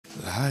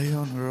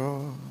Lion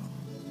roar,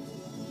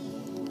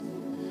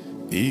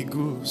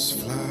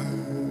 eagles fly,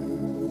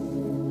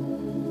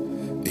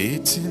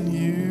 it's in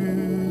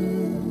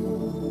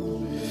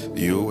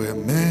you were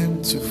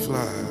meant to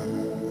fly.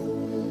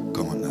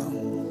 Come on now.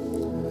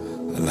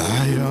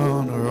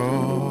 Lion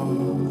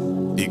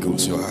roar,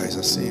 eagles, your eyes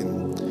are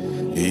seeing.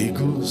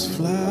 Eagles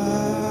fly,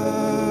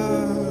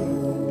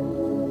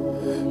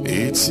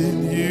 it's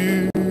in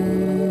you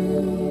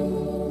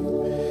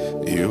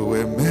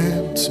were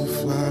meant to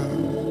fly.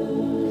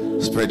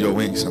 Spread your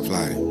wings and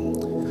fly.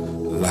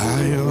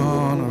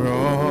 Lion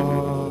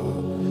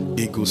roar,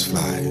 eagles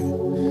fly,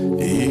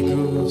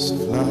 eagles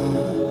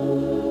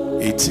fly.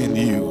 It's in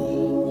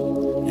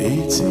you,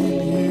 it's in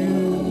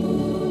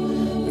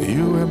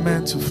you were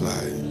meant to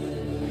fly.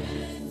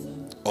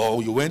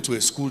 Or you went to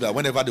a school that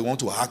whenever they want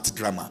to act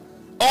drama,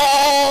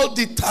 all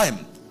the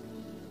time,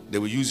 they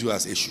will use you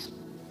as issue.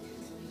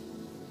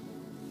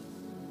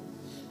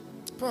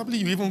 Probably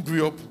you even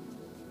grew up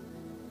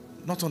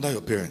not under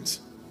your parents.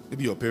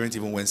 Maybe your parents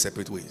even went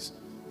separate ways.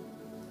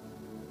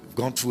 You've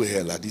gone through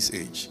hell at this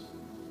age.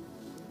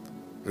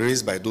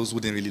 Raised by those who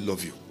didn't really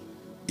love you.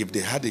 If they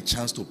had a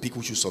chance to pick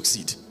who should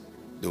succeed,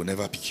 they will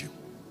never pick you.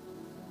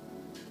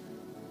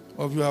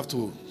 Or you have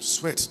to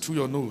sweat through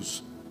your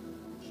nose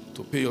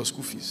to pay your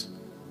school fees.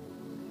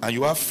 And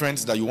you have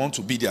friends that you want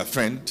to be their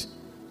friend,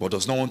 but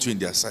does not want you in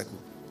their cycle.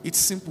 It's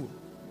simple.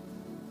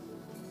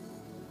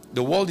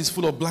 The world is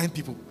full of blind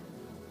people.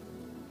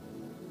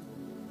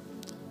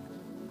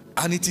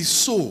 And it is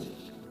so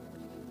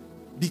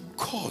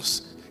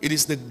because it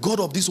is the God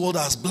of this world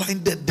that has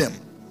blinded them.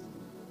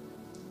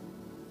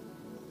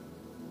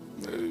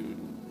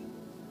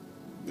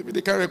 Maybe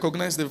they can't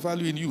recognize the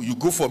value in you. You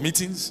go for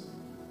meetings,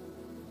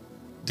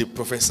 they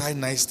prophesy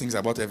nice things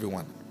about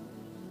everyone,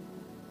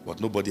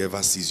 but nobody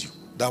ever sees you.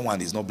 That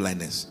one is not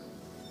blindness.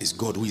 It's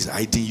God who is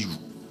hiding you.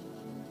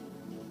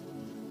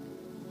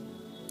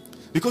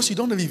 Because you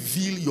don't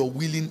reveal your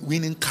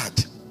winning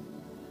card.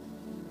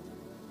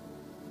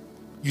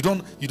 You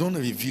don't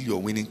reveal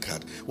your winning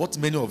card. What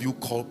many of you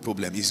call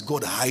problem is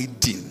God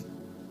hiding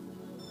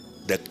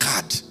the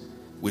card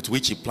with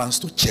which he plans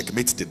to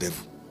checkmate the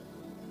devil.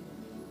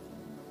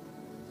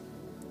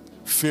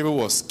 Pharaoh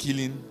was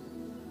killing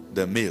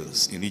the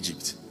males in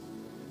Egypt.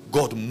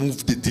 God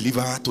moved the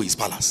deliverer to his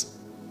palace.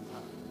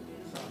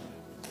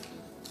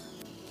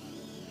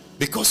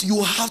 Because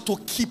you have to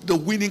keep the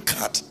winning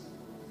card.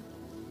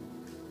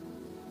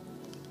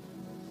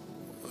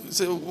 You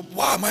say,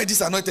 why am I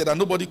disanointed and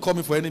nobody called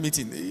me for any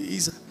meeting?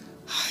 He's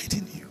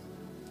hiding you.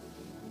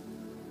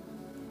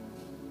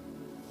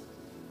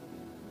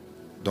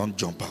 Don't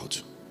jump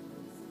out.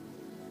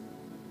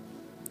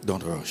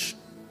 Don't rush.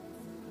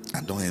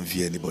 And don't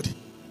envy anybody.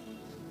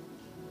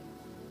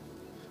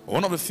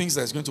 One of the things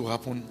that is going to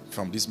happen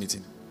from this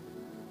meeting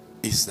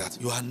is that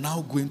you are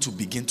now going to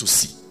begin to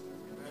see.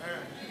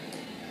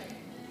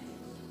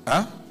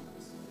 Huh?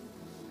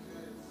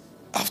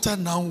 After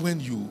now, when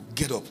you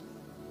get up,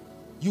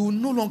 you will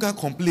no longer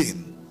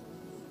complain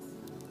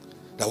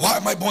that why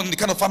am I born in the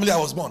kind of family I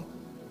was born?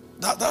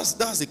 That's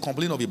the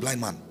complaint of a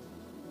blind man.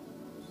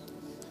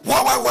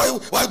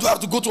 Why do I have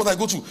to go to what I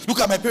go to? Look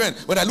at my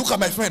parents. When I look at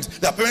my friends,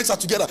 their parents are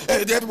together.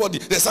 Everybody,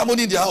 there's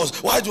harmony in their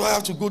house. Why do I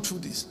have to go through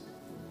this?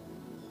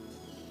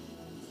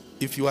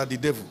 If you are the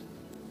devil,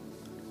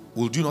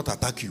 will you not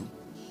attack you?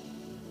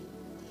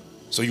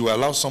 So you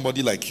allow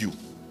somebody like you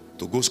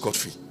to go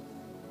scot-free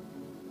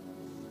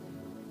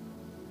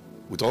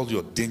with all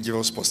your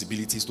dangerous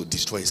possibilities to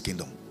destroy his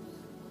kingdom.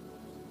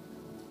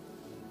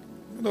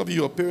 Maybe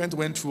your parents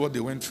went through what they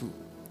went through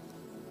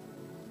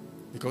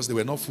because they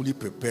were not fully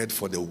prepared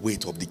for the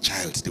weight of the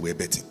child they were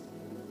betting.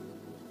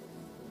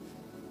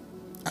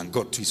 And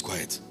God too is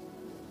quiet.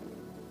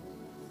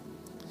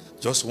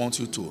 Just want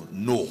you to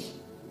know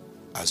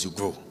as you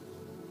grow.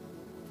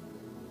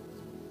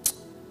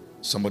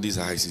 Somebody's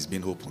eyes is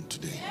being opened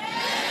today.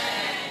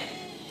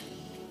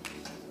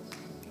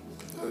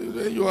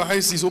 Your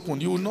eyes is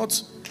open. You will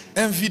not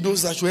envy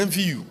those that should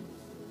envy you.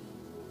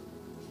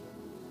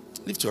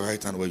 Lift your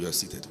right hand where you are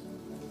seated.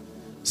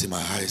 Say,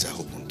 my eyes are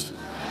opened.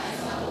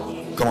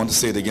 Come on,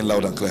 say it again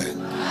loud and clear.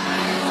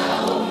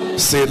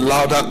 Say it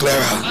louder,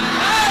 clearer.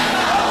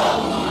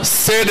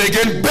 Say it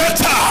again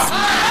better.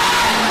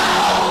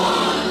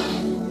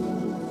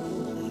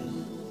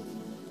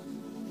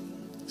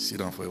 Sit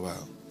down for a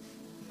while.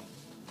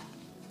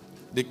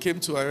 They came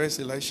to arrest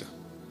Elisha.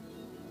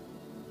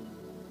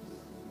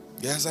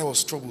 Yes, I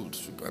was troubled.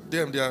 They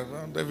are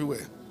around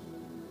everywhere.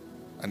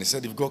 And he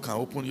said, if God can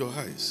open your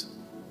eyes.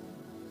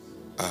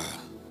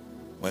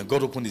 When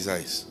God opened his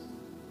eyes,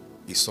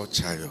 he saw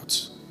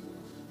chariots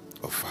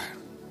of fire.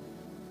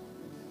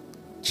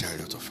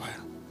 Chariots of fire.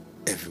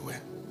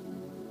 Everywhere.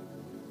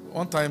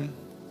 One time,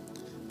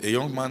 a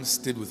young man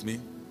stayed with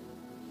me.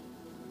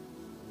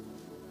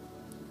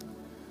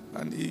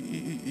 And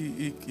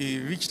he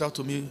reached out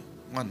to me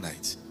one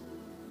night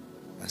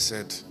and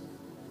said,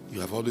 you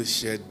have always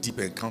shared deep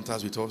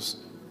encounters with us.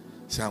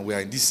 Saying we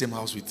are in this same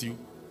house with you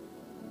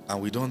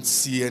and we don't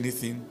see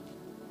anything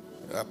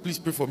Please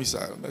pray for me,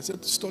 sir. I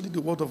said, study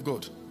the word of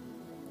God.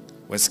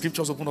 When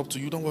scriptures open up to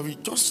you, don't worry,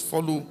 just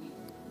follow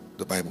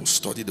the Bible,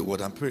 study the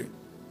word and pray.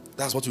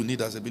 That's what you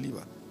need as a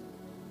believer.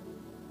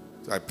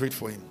 So I prayed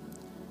for him.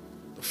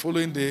 The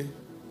following day,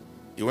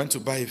 he went to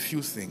buy a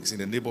few things in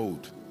the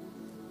neighborhood.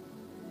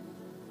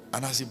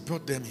 And as he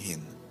brought them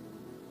in,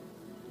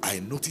 I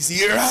noticed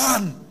he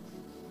ran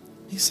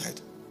inside.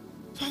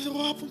 So I said,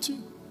 what happened to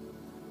you?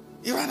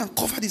 He ran and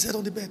covered his head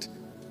on the bed.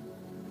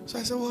 So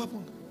I said, what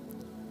happened?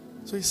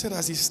 So he said,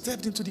 as he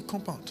stepped into the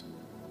compound,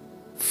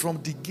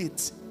 from the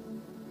gate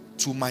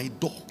to my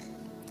door,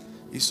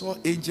 he saw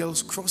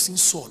angels crossing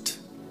sword.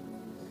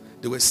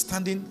 They were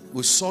standing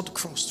with sword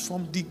crossed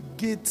from the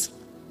gate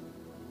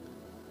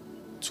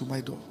to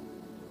my door.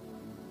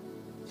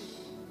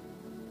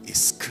 He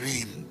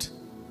screamed.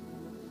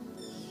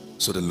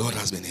 So the Lord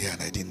has been here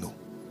and I didn't know.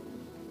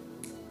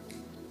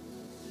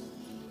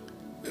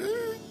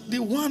 The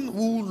one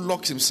who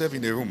locks himself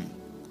in a room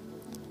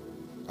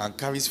and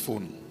carries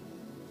phone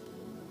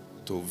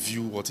to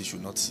view what he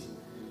should not see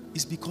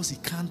is because he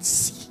can't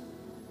see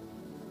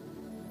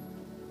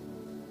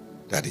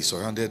that he's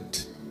surrounded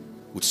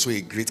with so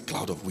a great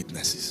cloud of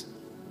witnesses.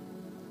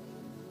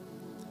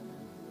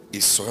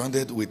 He's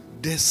surrounded with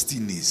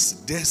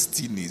destinies.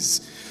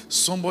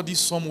 Somebody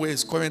somewhere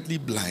is currently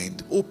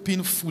blind,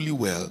 hoping fully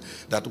well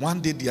that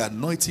one day the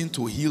anointing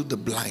to heal the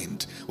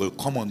blind will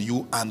come on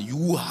you and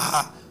you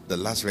are the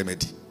last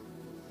remedy.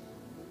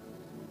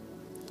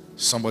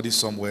 Somebody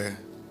somewhere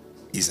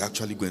is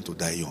actually going to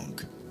die young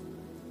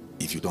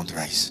if you don't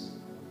rise.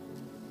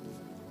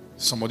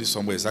 Somebody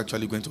somewhere is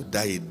actually going to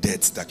die a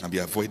death that can be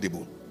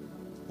avoidable,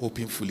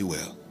 hoping fully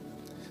well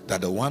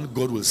that the one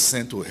God will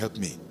send to help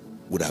me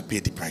would have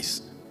paid the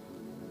price.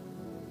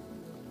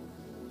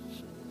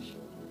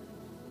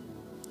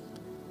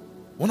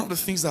 One of the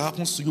things that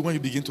happens to you when you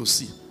begin to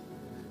see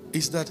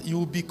is that you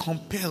will be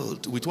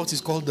compelled with what is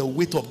called the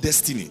weight of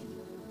destiny.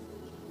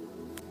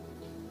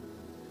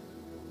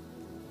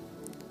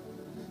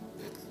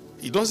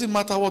 It doesn't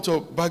matter what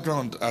your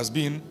background has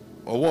been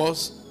or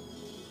was,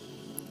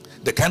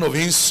 the kind of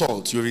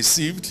insult you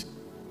received,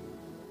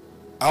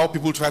 how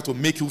people try to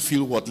make you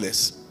feel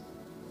worthless,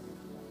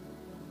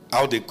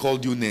 how they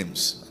called you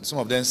names. Some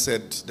of them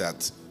said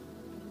that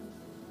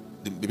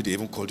maybe they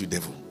even called you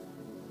devil.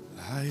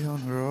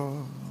 Lion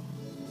roar,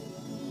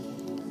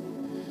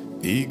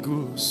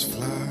 eagles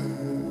fly,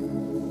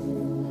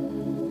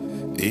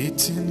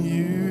 eating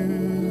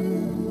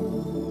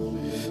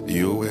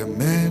you were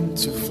meant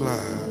to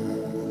fly.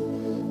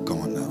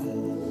 Come on now.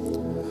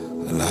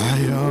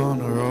 Lion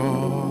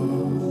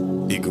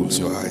roar, eagles,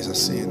 your eyes are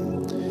seeing.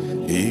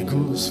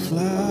 Eagles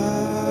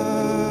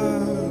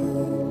fly,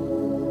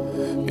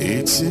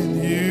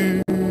 eating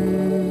you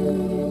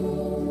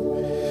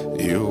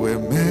were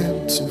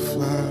meant to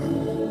fly.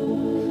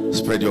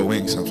 Spread your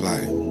wings and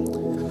fly.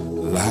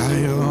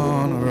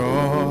 Lion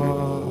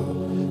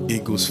roar,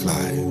 eagles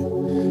fly,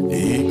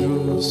 eating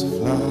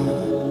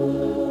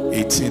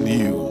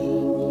you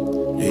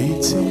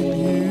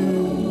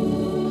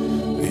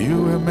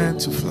were meant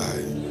to fly.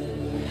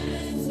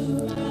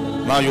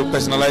 Now you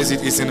personalize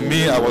it. It's in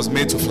me, I was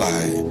made to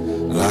fly.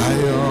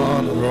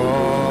 Lion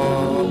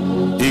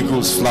roar,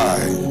 eagles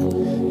fly,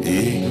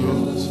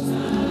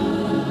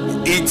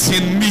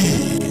 eating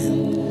me,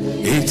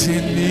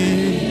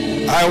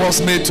 I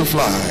was made to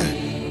fly.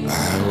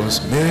 I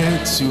was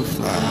made to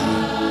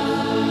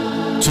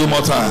fly. 2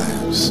 more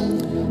times.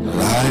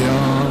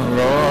 Lion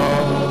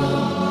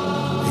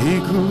roar,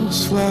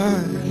 eagles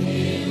fly,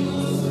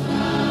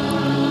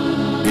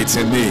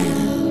 eating me,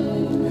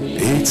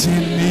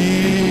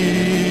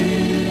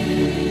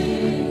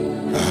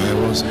 I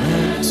was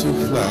meant to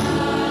fly.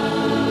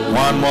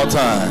 1 more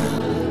time.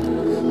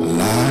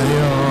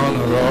 Lion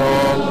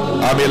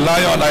roar, I'm a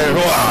lion, I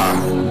roar.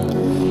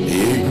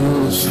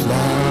 Eagles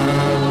fly,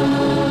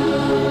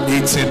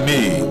 eating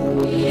me,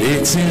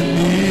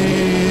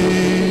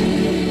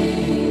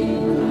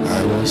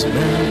 I was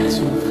meant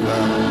to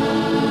fly.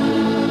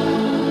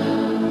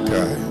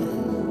 God,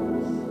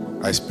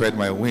 I spread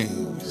my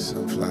wings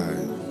and fly.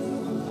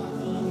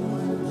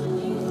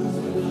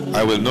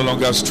 I will no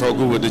longer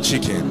struggle with the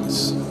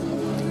chickens.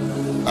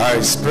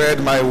 I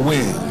spread my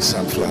wings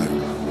and fly.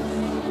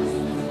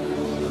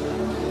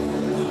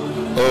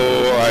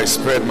 Oh, I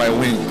spread my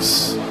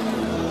wings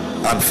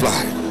and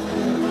fly.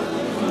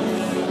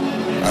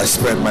 I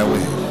spread my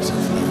wings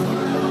and fly.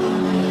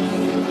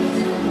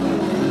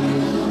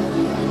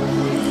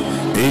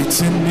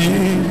 Eating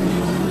me,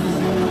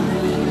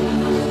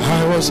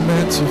 I was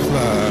meant to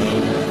fly.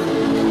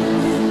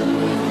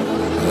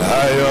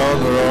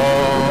 Lion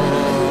roar,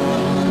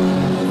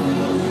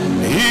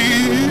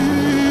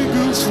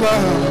 eagles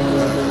fly,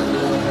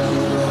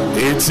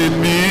 eating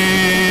me,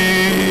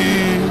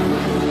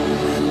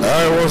 I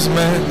was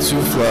meant to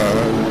fly.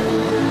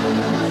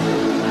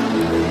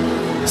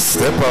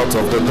 Step out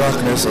of the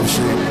darkness of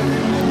shame.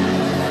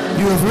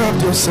 You have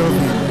wrapped yourself in.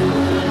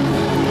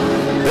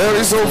 There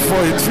is hope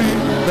for a tree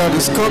that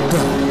is cut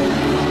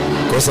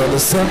down, because at the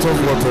scent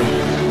of water,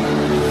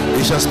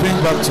 it shall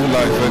spring back to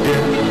life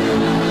again.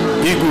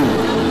 Eagle,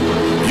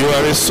 you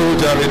are a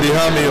soldier in the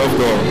army of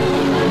God,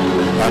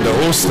 and the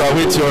host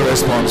await your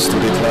response to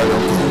the cry of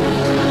God.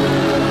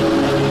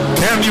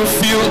 Can you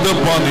feel the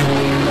burning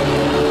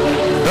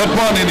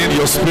in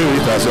your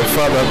spirit as your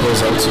Father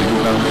goes out to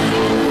you now?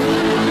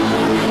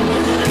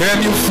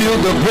 Can you feel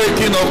the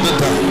breaking of the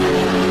dam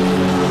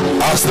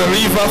as the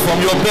river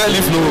from your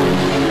belly flows?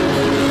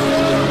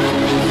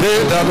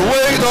 They that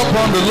wait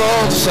upon the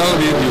Lord shall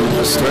renew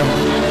their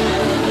strength.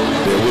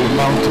 They will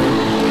mount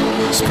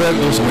up, spread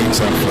those wings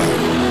and fly.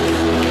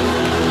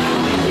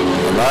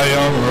 The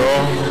lion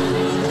roar,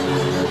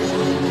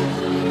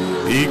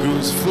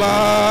 eagles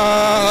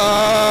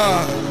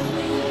fly.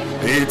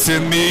 It's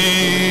in me,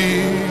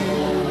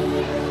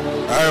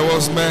 I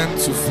was meant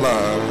to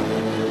fly.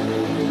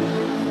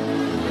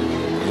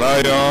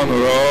 Lion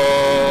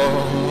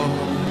roar,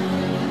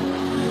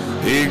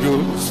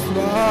 eagles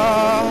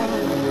fly.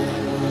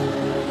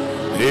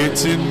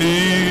 It's in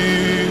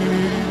me,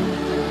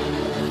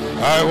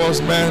 I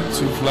was meant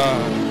to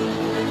fly.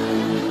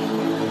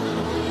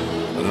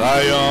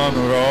 Lion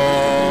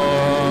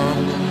roar,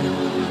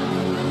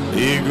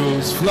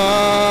 eagles fly.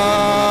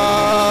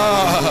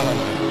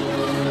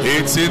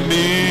 It's in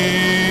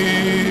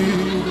me,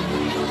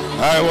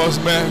 I was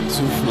meant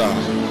to fly.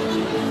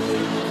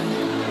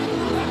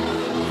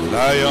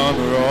 Lion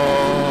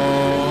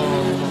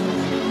roar,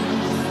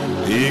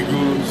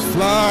 eagles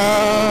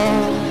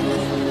fly.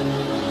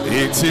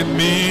 It's in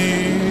me,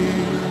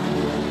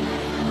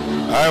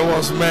 I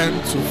was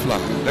meant to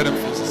fly. Let them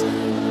fix it.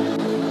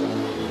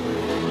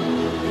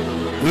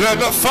 Let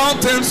the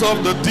fountains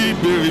of the deep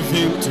be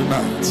revealed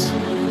tonight.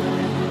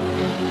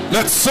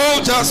 Let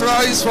soldiers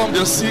rise from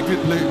their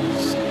secret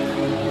place.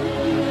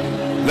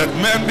 Let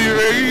men be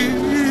raised.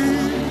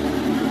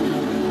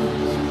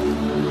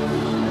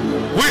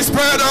 We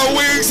spread our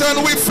wings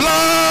and we fly.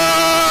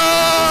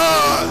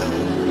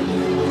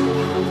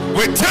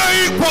 We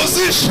take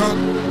position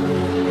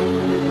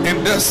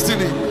in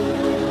destiny.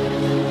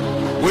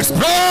 We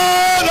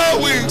spread our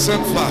wings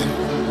and fly.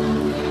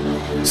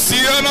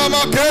 Siena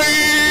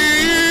Makai,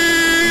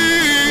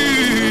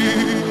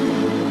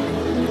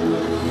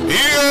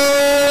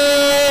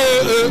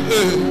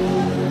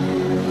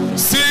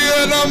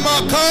 Siena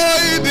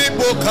Makai di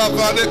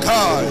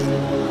Bokavanekai,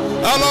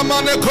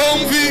 Alamane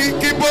Konvi,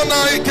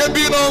 Kibonai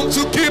Kebinon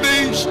to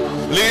Kiddish,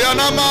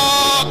 Lianama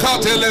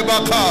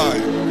Katelebakai.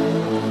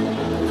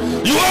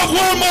 You have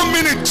 1 more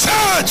minute,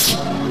 church.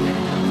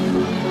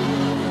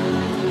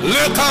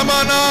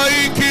 Lekamana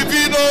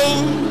ikivino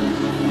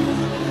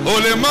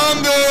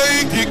Olemande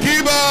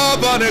ikikiba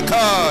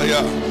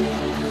banekaya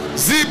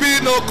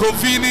Zibino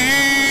kofini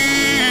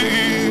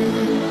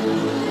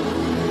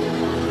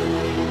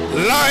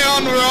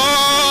Lion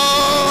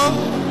roar,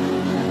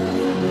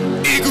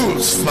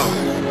 eagles fly.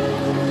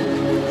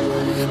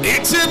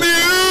 It's in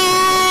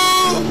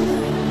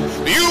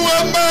you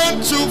were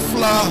meant to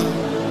fly.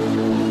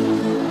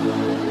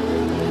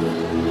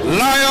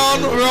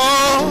 Lion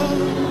roar,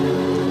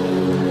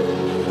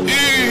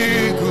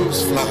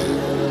 eagles fly.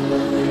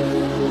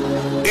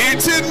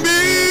 It's in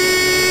me,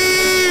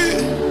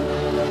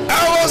 I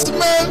was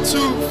meant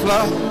to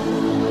fly.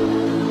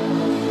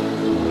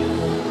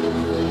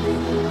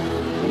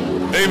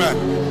 Amen.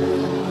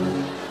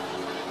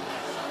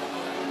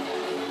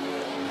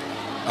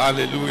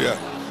 Hallelujah.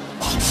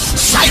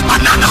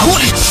 Saimanana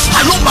huli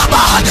alumba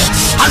bahade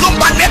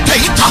alumba nete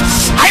ita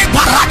ai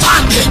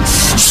baratande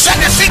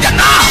sene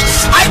figana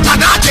ai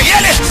panate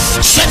yele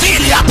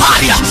sevili ya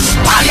paria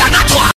nato